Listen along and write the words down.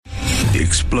The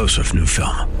explosive new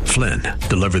film, Flynn,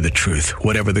 Deliver the Truth,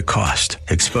 Whatever the Cost,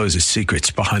 exposes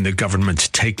secrets behind the government's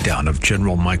takedown of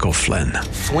General Michael Flynn.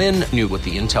 Flynn knew what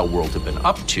the intel world had been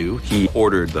up to. He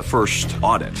ordered the first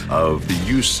audit of the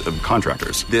use of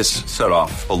contractors. This set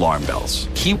off alarm bells.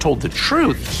 He told the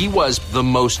truth. He was the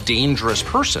most dangerous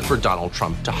person for Donald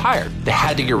Trump to hire. They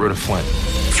had to get rid of Flynn.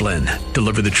 Flynn,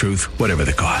 Deliver the Truth, Whatever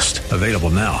the Cost. Available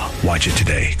now. Watch it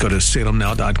today. Go to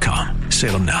salemnow.com.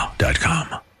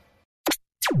 salemnow.com.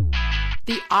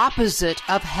 The opposite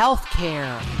of health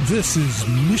care. This is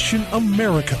Mission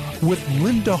America with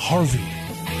Linda Harvey.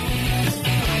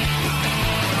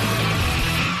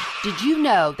 Did you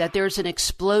know that there's an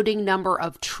exploding number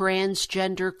of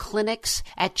transgender clinics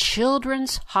at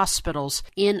children's hospitals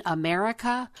in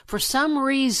America? For some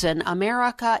reason,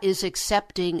 America is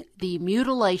accepting the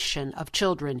mutilation of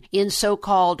children in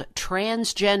so-called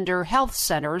transgender health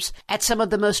centers at some of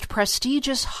the most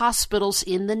prestigious hospitals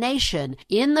in the nation.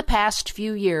 In the past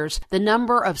few years, the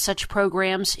number of such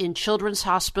programs in children's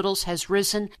hospitals has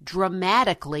risen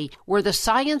dramatically, where the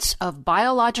science of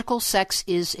biological sex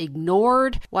is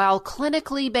ignored, while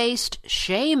clinically based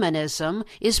shamanism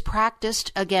is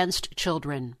practiced against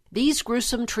children. These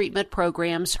gruesome treatment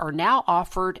programs are now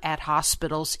offered at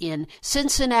hospitals in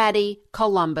Cincinnati,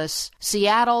 Columbus,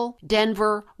 Seattle,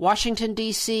 Denver, Washington,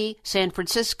 D.C., San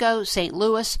Francisco, St.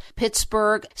 Louis,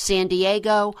 Pittsburgh, San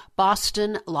Diego,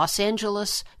 Boston, Los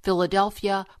Angeles,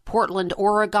 Philadelphia, Portland,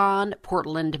 Oregon,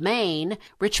 Portland, Maine,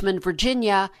 Richmond,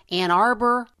 Virginia, Ann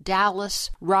Arbor,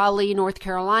 Dallas, Raleigh, North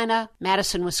Carolina,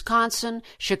 Madison, Wisconsin,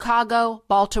 Chicago,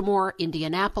 Baltimore,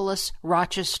 Indianapolis,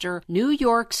 Rochester, New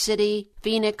York City,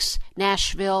 Phoenix,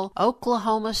 Nashville,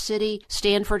 Oklahoma City,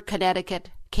 Stanford, Connecticut,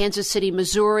 Kansas City,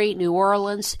 Missouri, New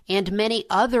Orleans, and many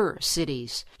other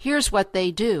cities. Here's what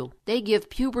they do. They give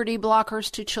puberty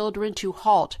blockers to children to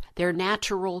halt their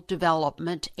natural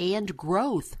development and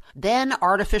growth. Then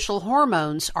artificial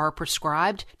hormones are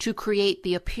prescribed to create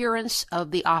the appearance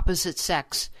of the opposite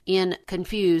sex in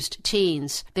confused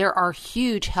teens. There are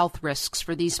huge health risks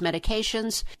for these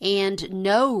medications, and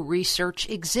no research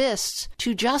exists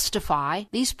to justify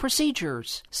these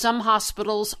procedures. Some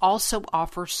hospitals also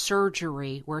offer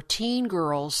surgery where teen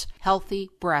girls' healthy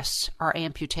breasts are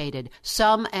amputated,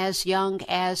 some as young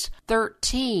as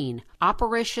 13.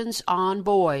 Operations on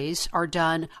boys are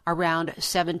done around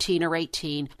 17 or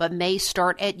 18, but may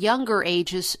start at younger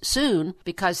ages soon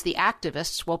because the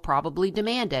activists will probably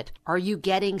demand it. Are you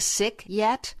getting sick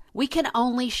yet? We can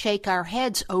only shake our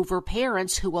heads over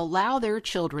parents who allow their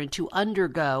children to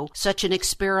undergo such an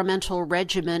experimental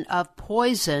regimen of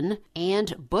poison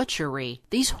and butchery.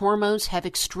 These hormones have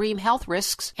extreme health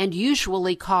risks and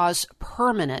usually cause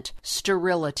permanent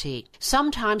sterility.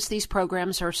 Sometimes these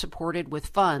programs are supported with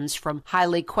funds from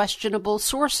highly questionable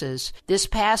sources. This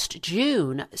past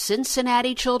June,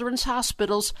 Cincinnati Children's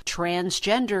Hospital's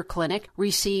Transgender Clinic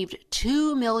received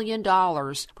 $2 million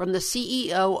from the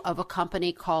CEO of a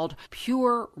company called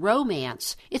Pure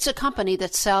Romance. It's a company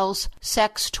that sells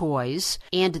sex toys,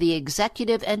 and the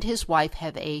executive and his wife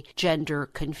have a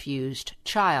gender-confused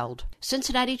child.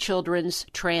 Cincinnati Children's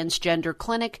Transgender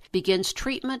Clinic begins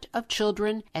treatment of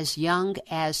children as young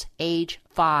as age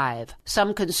 5.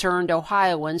 Some concerned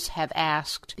Ohioans have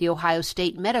asked the Ohio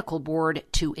State Medical Board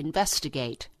to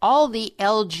investigate. All the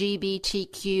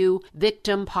LGBTQ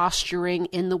victim posturing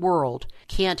in the world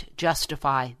can't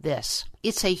justify this.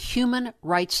 It's a human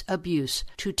rights abuse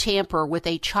to tamper with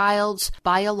a child's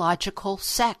biological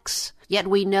sex. Yet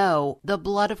we know the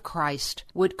blood of Christ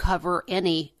would cover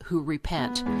any who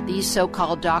repent. These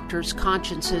so-called doctors'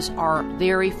 consciences are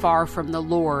very far from the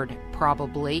Lord,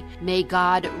 probably. May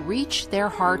God reach their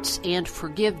hearts and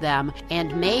forgive them,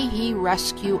 and may He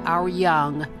rescue our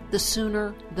young. The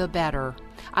sooner, the better.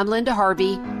 I'm Linda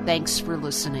Harvey. Thanks for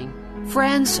listening.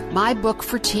 Friends, my book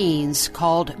for teens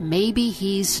called Maybe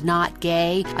He's Not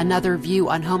Gay, Another View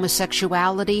on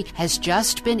Homosexuality has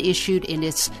just been issued in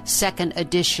its second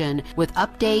edition with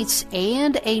updates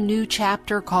and a new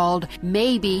chapter called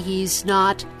Maybe He's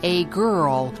Not a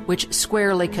Girl, which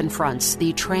squarely confronts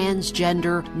the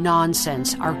transgender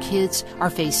nonsense our kids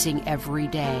are facing every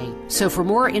day. So for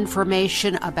more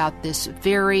information about this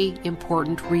very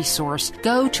important resource,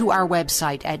 go to our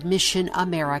website at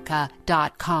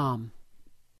missionamerica.com.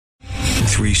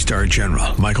 3-star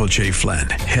General Michael J. Flynn,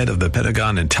 head of the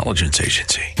Pentagon Intelligence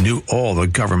Agency, knew all the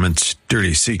government's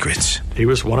dirty secrets. He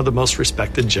was one of the most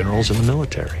respected generals in the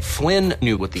military. Flynn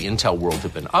knew what the intel world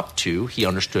had been up to. He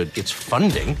understood its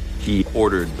funding. He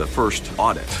ordered the first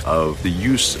audit of the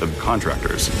use of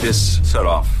contractors. This set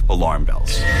off alarm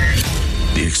bells.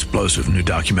 The explosive new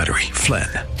documentary, Flynn,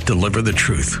 Deliver the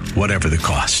Truth, Whatever the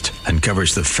Cost,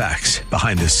 uncovers the facts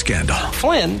behind this scandal.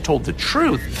 Flynn told the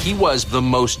truth. He was the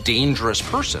most dangerous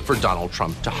person for Donald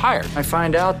Trump to hire. I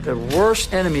find out the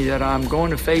worst enemy that I'm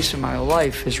going to face in my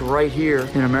life is right here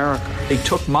in America. They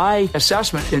took my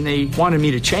assessment and they wanted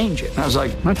me to change it. And I was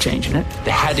like, I'm not changing it.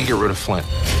 They had to get rid of Flynn.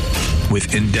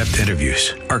 With in-depth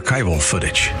interviews, archival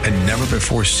footage, and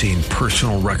never-before-seen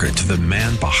personal records of the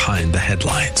man behind the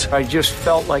headlines. I just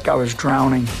felt like I was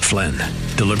drowning. Flynn,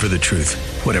 Deliver the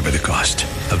Truth, Whatever the Cost.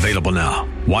 Available now.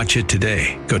 Watch it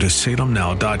today. Go to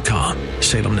salemnow.com.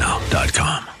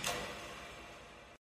 salemnow.com.